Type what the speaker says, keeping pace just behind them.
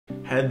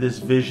had this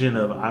vision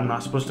of I'm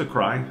not supposed to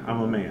cry,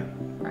 I'm a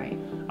man. Right.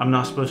 I'm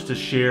not supposed to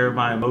share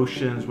my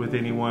emotions with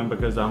anyone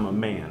because I'm a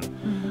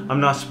man.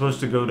 I'm not supposed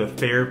to go to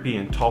therapy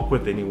and talk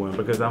with anyone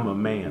because I'm a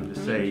man. To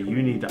say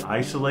you need to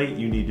isolate,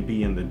 you need to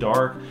be in the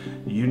dark,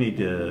 you need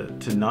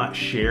to not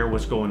share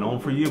what's going on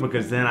for you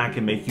because then I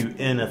can make you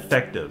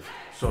ineffective.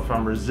 So if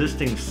I'm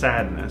resisting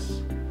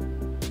sadness,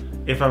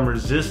 if I'm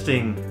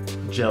resisting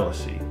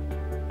jealousy,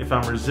 if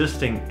I'm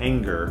resisting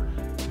anger,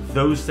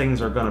 those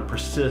things are going to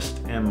persist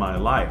in my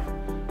life.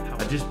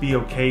 I just be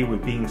okay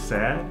with being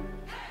sad.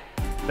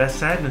 That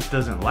sadness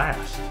doesn't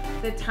last.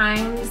 The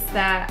times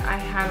that I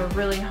had a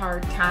really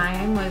hard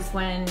time was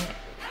when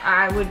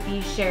I would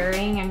be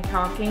sharing and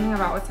talking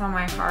about what's on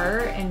my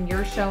heart and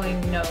you're showing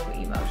no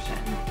emotion.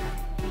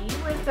 Be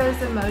with those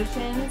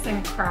emotions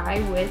and cry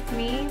with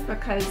me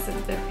because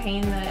of the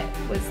pain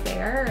that was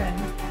there,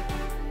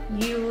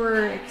 and you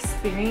were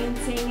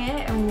experiencing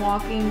it and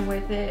walking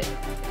with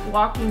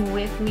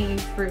me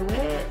through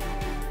it.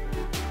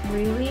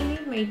 Really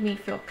made me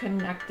feel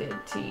connected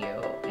to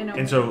you.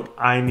 And so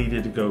I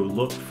needed to go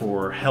look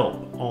for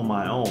help on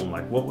my own,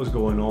 like what was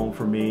going on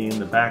for me in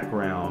the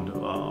background,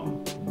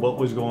 what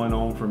was going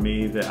on for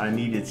me, that I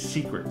needed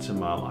secrets in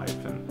my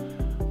life.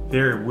 And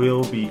there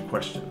will be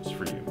questions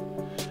for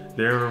you.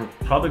 There are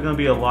probably going to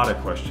be a lot of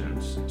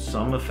questions,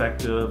 some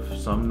effective,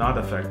 some not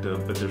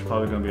effective, but there's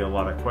probably going to be a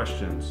lot of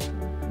questions.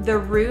 The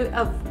root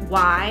of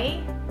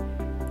why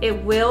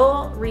it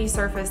will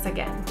resurface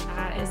again.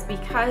 That is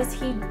because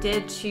he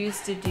did choose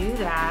to do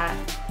that.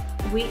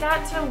 We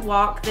got to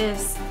walk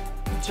this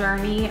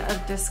journey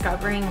of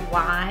discovering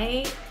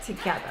why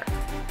together.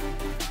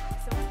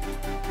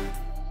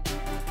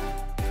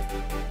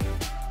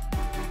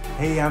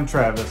 Hey, I'm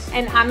Travis.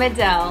 And I'm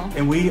Adele.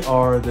 And we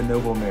are The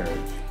Noble Marriage.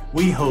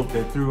 We hope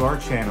that through our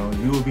channel,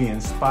 you will be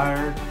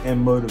inspired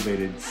and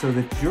motivated so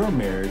that your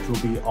marriage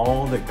will be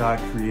all that God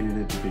created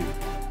it to be.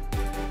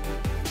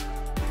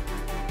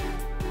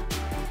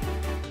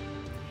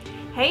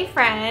 Hey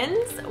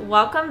friends,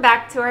 welcome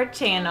back to our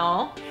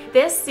channel.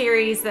 This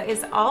series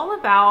is all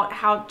about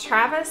how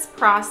Travis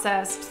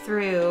processed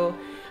through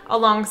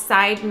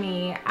alongside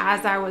me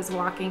as I was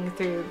walking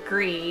through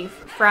grief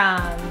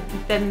from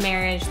the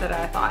marriage that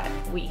I thought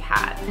we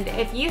had. And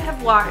if you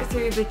have walked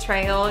through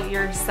betrayal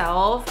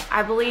yourself,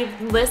 I believe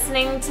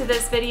listening to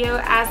this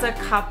video as a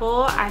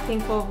couple, I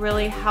think will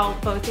really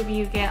help both of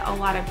you get a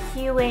lot of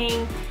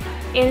healing,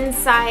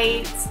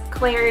 insights,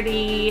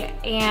 clarity,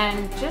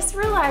 and just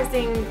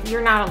realizing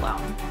you're not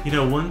alone. You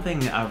know, one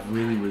thing that I've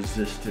really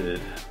resisted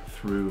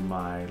through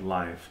my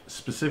life,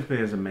 specifically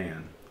as a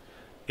man,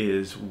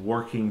 is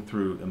working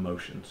through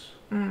emotions.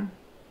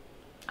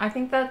 I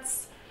think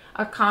that's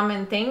a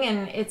common thing,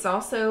 and it's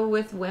also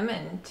with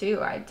women too.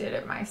 I did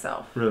it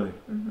myself. Really?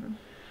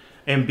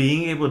 And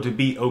being able to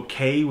be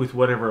okay with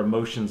whatever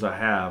emotions I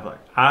have. Like,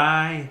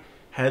 I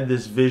had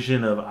this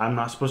vision of I'm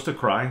not supposed to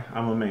cry,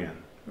 I'm a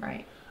man.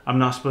 Right. I'm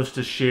not supposed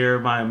to share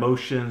my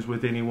emotions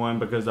with anyone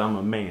because I'm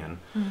a man.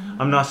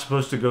 I'm not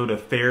supposed to go to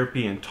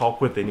therapy and talk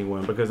with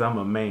anyone because I'm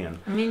a man.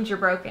 It means you're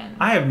broken.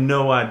 I have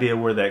no idea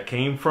where that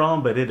came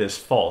from, but it is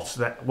false.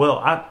 Well,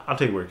 I'll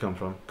tell you where it comes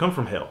from. It comes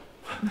from hell.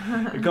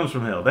 It comes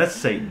from hell. That's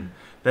Satan.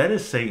 That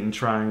is Satan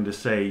trying to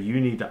say you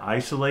need to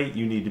isolate,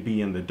 you need to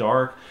be in the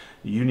dark,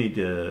 you need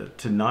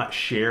to not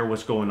share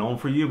what's going on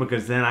for you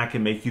because then I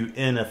can make you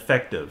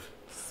ineffective.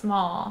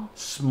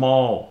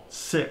 Small,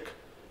 sick.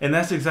 And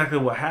that's exactly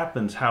what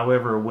happens.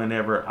 However,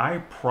 whenever I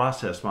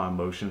process my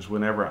emotions,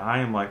 whenever I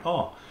am like,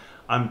 oh,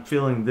 I'm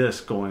feeling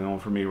this going on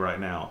for me right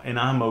now, and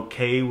I'm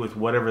okay with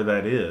whatever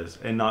that is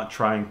and not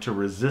trying to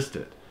resist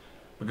it.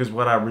 Because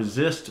what I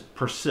resist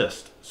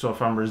persists. So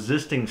if I'm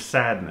resisting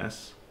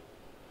sadness,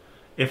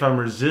 if I'm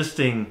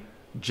resisting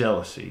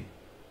jealousy,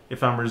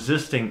 if I'm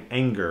resisting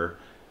anger,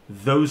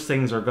 those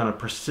things are going to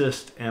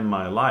persist in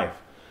my life.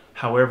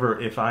 However,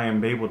 if I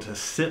am able to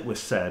sit with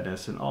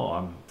sadness and, oh,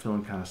 I'm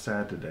feeling kind of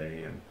sad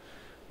today and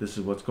this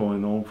is what's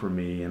going on for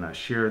me, and I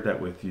share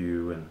that with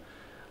you, and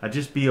I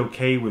just be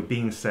okay with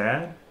being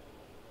sad,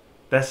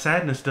 that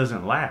sadness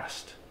doesn't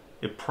last.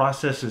 It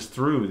processes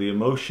through, the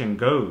emotion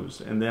goes,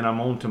 and then I'm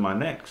on to my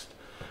next.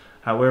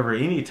 However,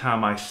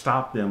 anytime I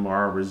stop them or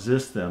I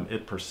resist them,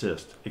 it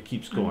persists. It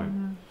keeps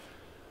going.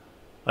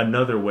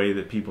 Another way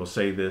that people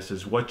say this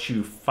is what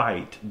you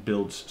fight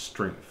builds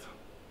strength.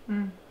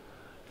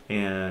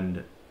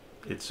 And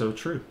it's so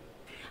true.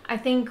 I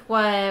think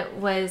what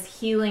was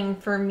healing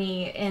for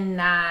me in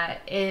that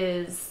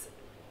is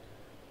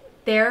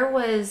there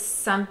was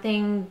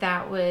something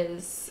that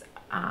was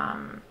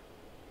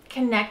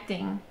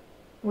connecting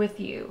with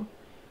you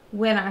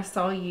when I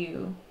saw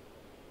you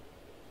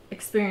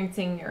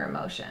experiencing your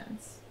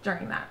emotions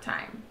during that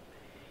time.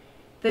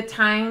 The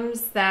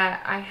times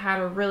that I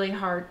had a really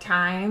hard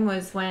time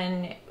was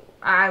when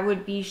I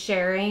would be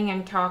sharing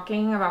and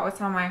talking about what's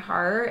on my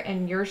heart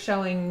and you're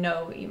showing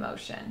no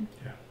emotion.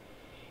 Yeah.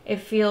 It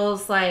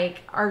feels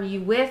like, are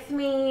you with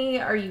me?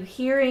 Are you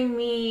hearing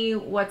me?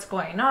 What's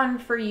going on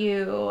for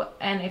you?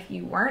 And if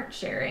you weren't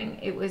sharing,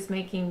 it was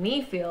making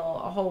me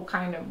feel a whole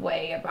kind of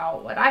way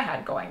about what I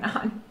had going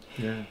on.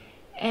 Yeah.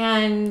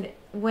 And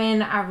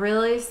when I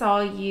really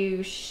saw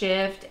you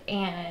shift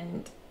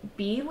and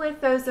be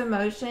with those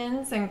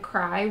emotions and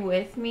cry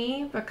with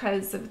me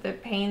because of the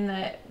pain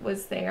that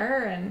was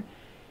there, and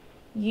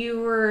you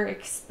were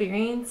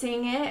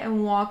experiencing it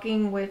and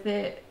walking with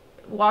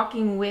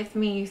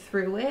me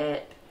through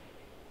it,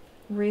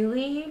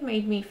 really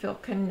made me feel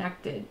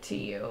connected to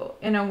you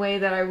in a way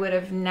that I would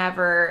have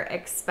never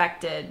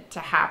expected to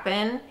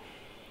happen.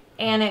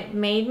 And it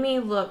made me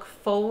look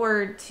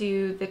forward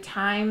to the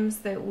times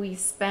that we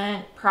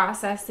spent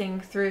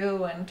processing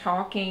through and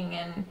talking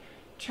and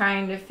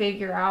trying to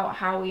figure out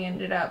how we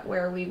ended up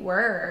where we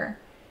were.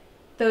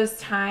 Those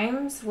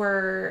times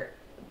where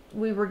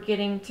we were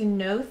getting to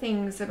know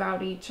things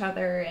about each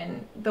other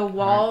and the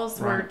walls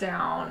were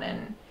down,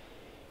 and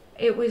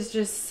it was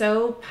just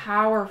so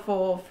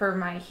powerful for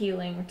my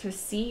healing to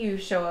see you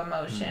show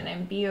emotion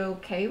and be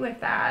okay with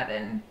that.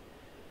 And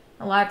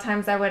a lot of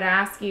times I would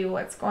ask you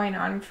what's going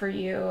on for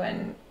you,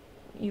 and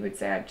you would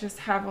say, I just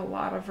have a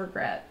lot of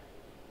regret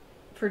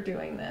for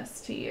doing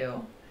this to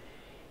you.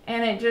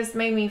 And it just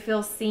made me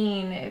feel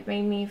seen. It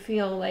made me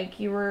feel like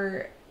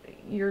you're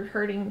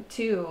hurting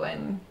too,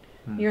 and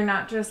you're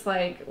not just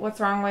like, what's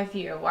wrong with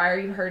you? Why are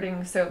you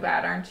hurting so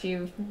bad? Aren't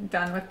you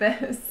done with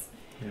this?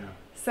 Yeah.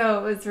 So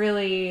it was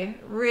really,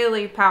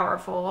 really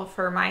powerful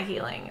for my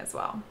healing as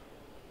well.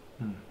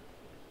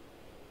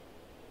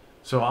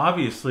 So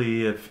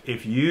obviously,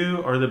 if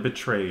you are the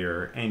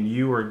betrayer and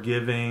you are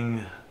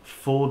giving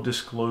full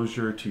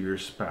disclosure to your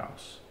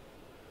spouse,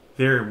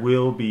 there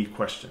will be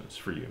questions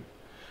for you.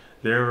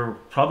 There are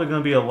probably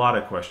going to be a lot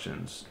of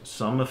questions,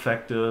 some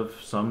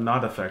effective, some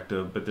not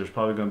effective, but there's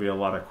probably going to be a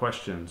lot of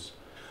questions.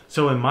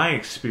 So in my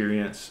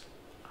experience,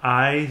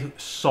 I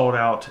sought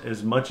out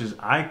as much as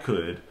I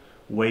could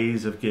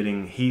ways of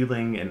getting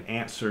healing and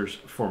answers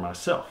for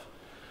myself,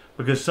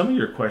 because some of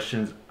your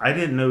questions I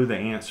didn't know the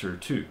answer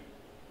to.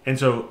 And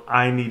so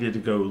I needed to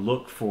go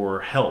look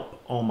for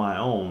help on my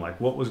own, like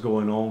what was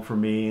going on for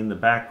me in the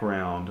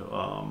background,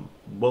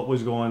 what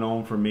was going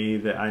on for me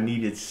that I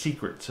needed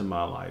secrets in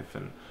my life,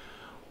 and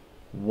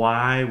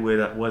why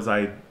was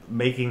I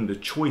making the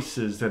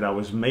choices that I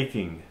was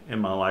making in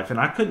my life. And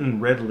I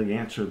couldn't readily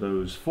answer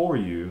those for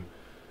you,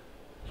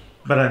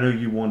 but I know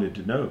you wanted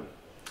to know.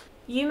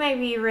 You may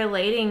be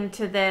relating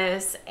to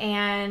this,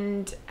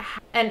 and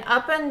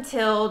up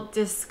until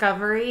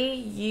discovery,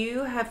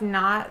 you have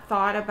not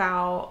thought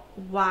about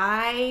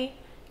why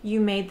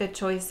you made the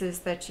choices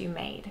that you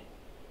made.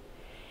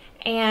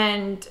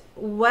 And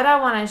what I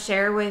want to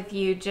share with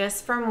you,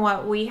 just from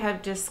what we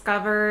have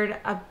discovered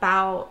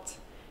about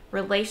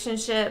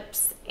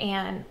relationships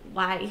and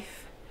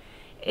life,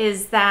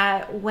 is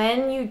that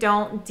when you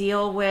don't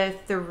deal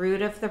with the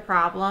root of the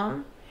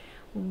problem,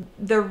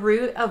 the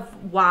root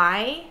of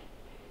why,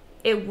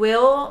 it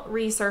will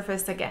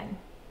resurface again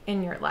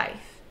in your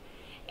life.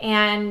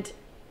 And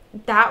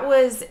that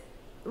was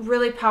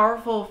really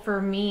powerful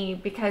for me,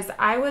 because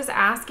I was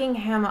asking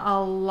him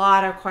a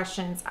lot of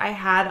questions. I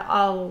had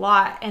a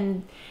lot,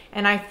 and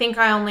I think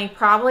I only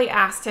probably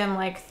asked him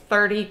like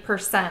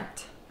 30%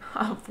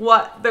 of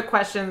what the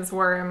questions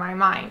were in my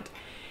mind.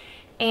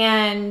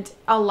 And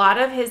a lot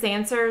of his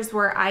answers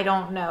were, I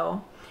don't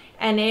know.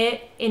 And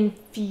it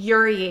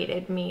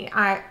infuriated me.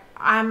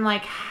 I'm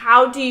like,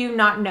 how do you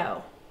not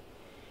know?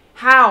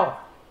 How?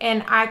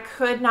 And I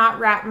could not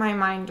wrap my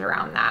mind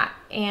around that.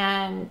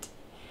 And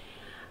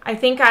I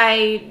think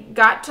I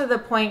got to the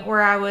point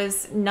where I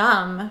was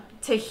numb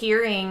to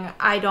hearing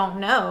I don't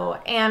know.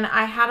 And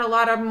I had a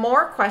lot of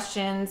more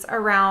questions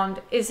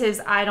around, is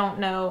his I don't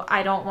know,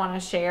 I don't want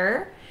to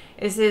share?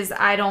 Is his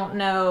I don't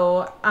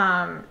know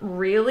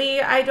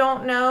really I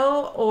don't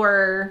know?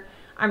 Or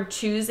I'm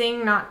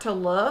choosing not to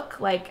look?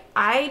 Like,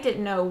 I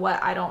didn't know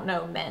what I don't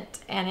know meant,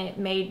 and it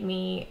made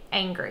me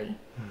angry.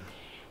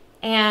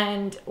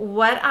 And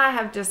what I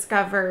have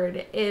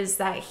discovered is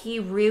that he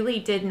really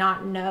did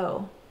not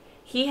know.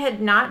 He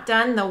had not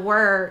done the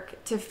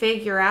work to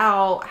figure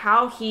out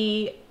how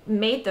he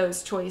made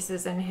those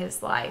choices in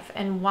his life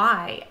and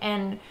why,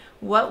 and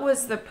what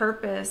was the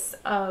purpose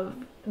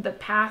of the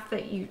path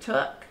that you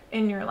took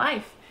in your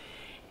life.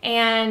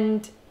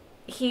 And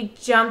he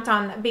jumped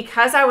on that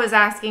because I was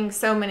asking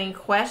so many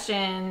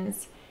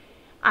questions.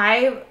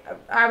 I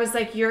was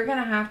like, you're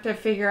gonna have to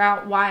figure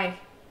out why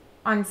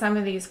on some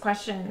of these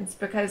questions,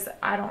 because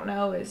I don't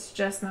know is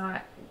just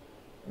not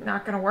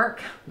going to work.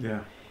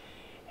 Yeah.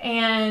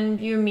 And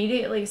you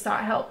immediately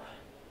sought help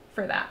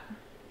for that.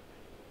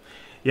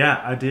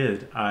 Yeah, I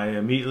did. I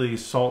immediately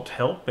sought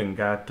help and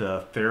got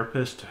a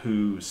therapist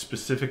who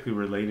specifically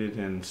related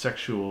in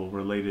sexual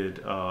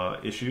related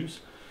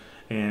issues.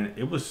 And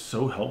it was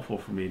so helpful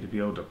for me to be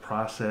able to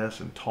process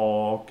and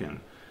talk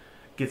and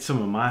get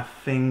some of my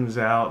things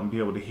out and be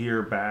able to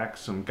hear back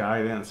some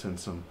guidance and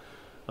some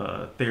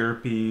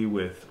therapy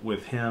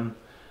with him.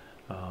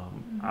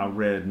 I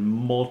read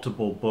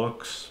multiple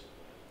books,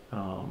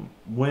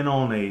 went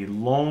on a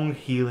long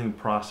healing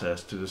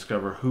process to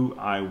discover who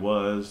I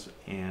was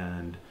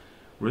and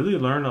really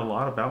learn a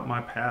lot about my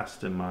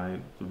past and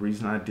the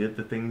reason I did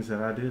the things that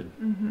I did.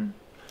 Mm-hmm.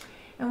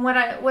 And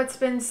what's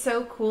been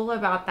so cool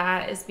about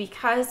that is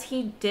because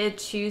he did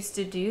choose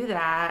to do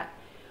that,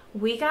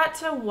 we got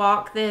to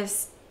walk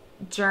this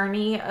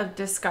journey of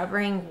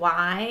discovering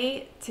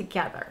why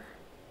together.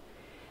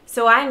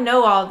 So I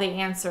know all the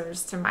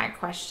answers to my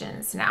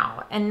questions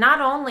now. And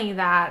not only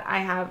that, I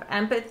have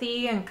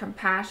empathy and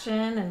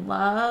compassion and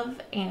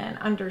love and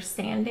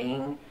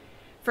understanding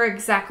for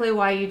exactly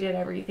why you did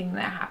everything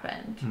that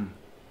happened.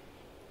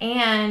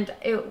 And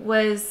it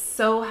was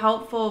so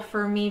helpful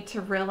for me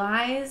to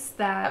realize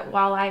that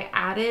while I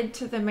added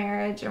to the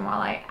marriage and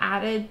while I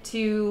added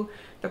to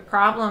the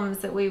problems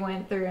that we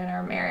went through in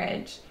our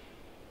marriage,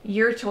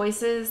 your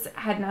choices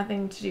had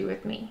nothing to do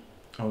with me.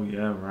 Oh,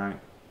 yeah, right.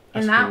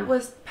 And that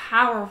was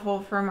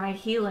powerful for my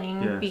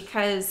healing. Yes.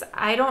 Because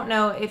I don't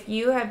know if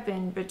you have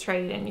been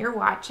betrayed and you're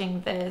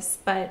watching this,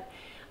 but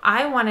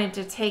I wanted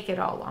to take it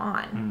all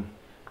on.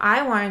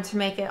 I wanted to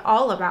make it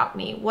all about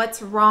me.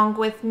 What's wrong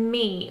with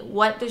me?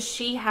 What does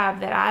she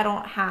have that I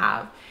don't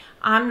have?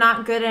 I'm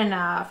not good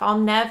enough. I'll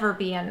never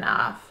be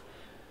enough.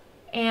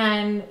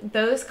 And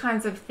those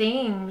kinds of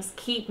things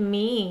keep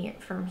me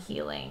from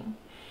healing.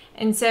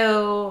 And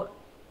so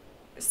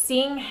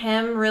seeing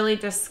him really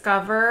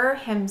discover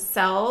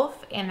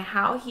himself and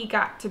how he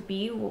got to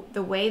be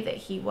the way that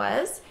he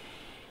was,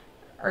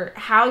 or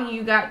how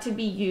you got to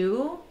be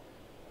you,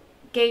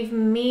 gave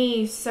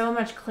me so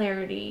much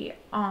clarity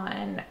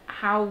on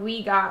how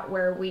we got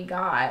where we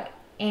got.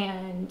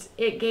 And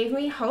it gave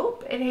me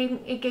hope.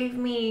 It gave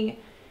me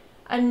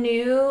a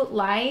new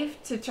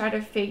life to try to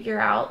figure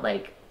out,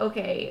 like,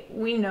 okay,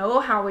 we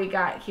know how we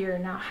got here.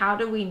 Now, how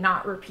do we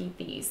not repeat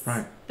these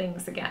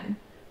things again?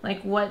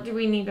 Like, what do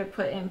we need to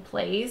put in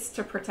place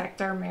to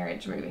protect our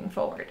marriage moving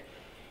forward?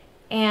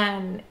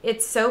 And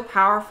it's so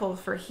powerful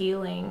for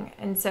healing.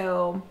 And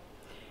so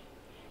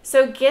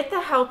get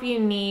the help you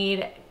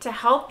need to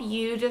help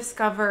you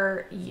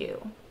discover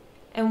you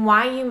and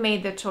why you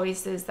made the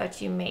choices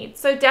that you made.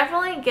 So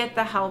definitely get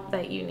the help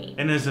that you need.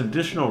 And as an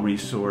additional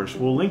resource,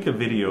 we'll link a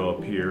video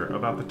up here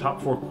about the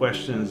top 4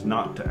 questions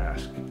not to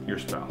ask your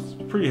spouse.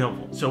 Pretty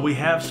helpful. So we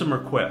have some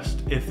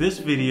requests. If this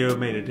video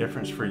made a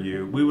difference for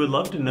you, we would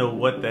love to know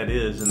what that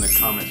is in the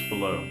comments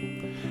below.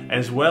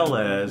 As well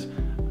as,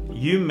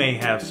 you may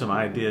have some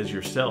ideas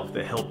yourself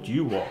that helped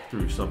you walk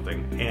through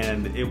something,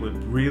 and it would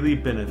really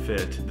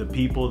benefit the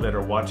people that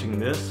are watching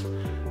this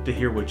to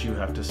hear what you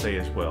have to say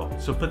as well.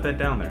 So put that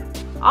down there.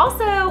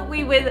 Also,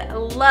 we would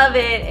love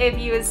it if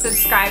you would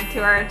subscribe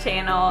to our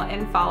channel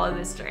and follow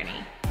this journey.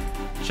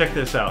 Check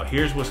this out.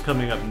 Here's what's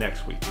coming up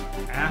next week.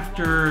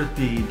 After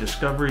the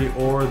discovery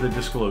or the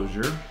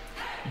disclosure,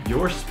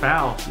 your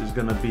spouse is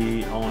going to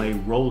be on a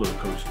roller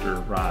coaster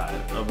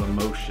ride of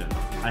emotion.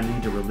 I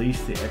need to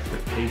release the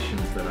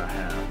expectations that I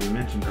have. We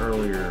mentioned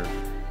earlier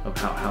of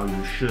how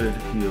you should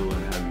heal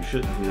and how you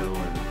shouldn't heal,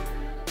 and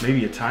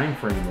maybe a time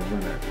frame of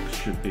when it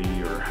should be,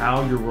 or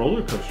how your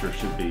roller coaster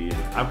should be.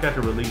 And I've got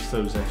to release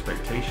those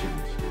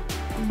expectations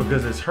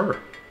because it's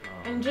her.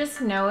 And just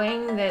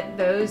knowing that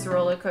those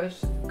roller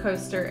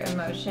coaster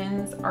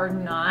emotions are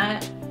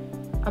not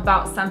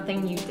about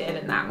something you did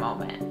in that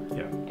moment.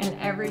 Yeah. And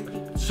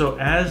everything. So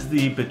as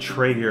the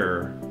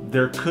betrayer,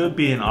 there could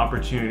be an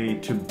opportunity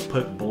to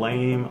put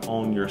blame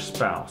on your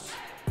spouse.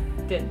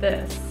 Did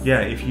this.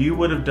 Yeah, if you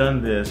would have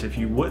done this, if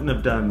you wouldn't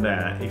have done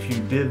that, if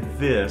you did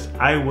this,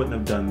 I wouldn't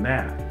have done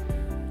that.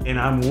 And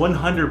I'm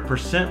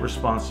 100%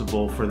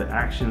 responsible for the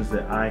actions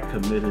that I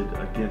committed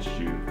against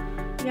you.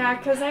 Yeah,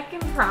 because I can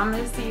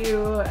promise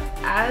you,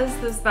 as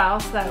the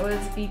spouse that was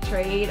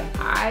betrayed,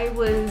 I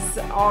was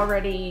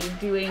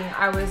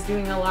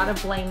doing a lot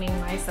of blaming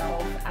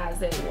myself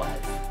as it was.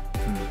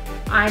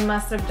 I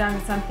must have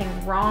done something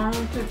wrong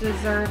to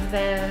deserve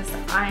this.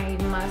 I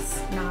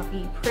must not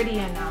be pretty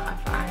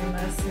enough. I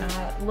must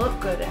not look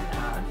good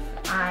enough.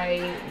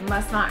 I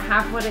must not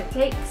have what it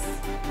takes.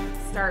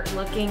 Start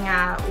looking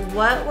at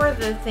what were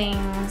the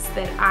things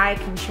that I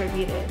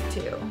contributed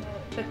to.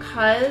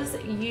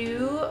 Because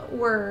you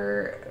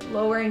were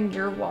lowering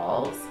your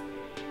walls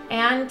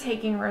and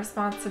taking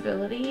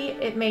responsibility,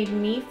 it made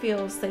me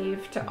feel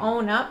safe to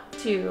own up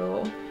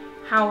to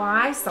how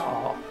I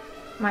saw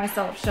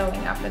myself showing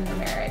up in the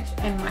marriage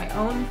and my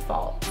own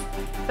faults.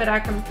 But I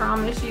can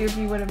promise you, if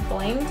you would have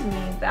blamed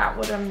me, that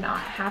would have not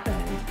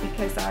happened,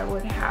 because I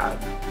would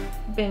have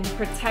been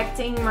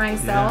protecting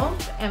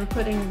myself and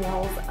putting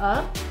walls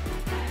up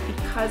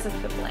because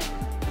of the blame.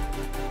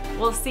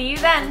 We'll see you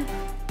then.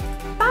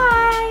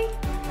 Bye!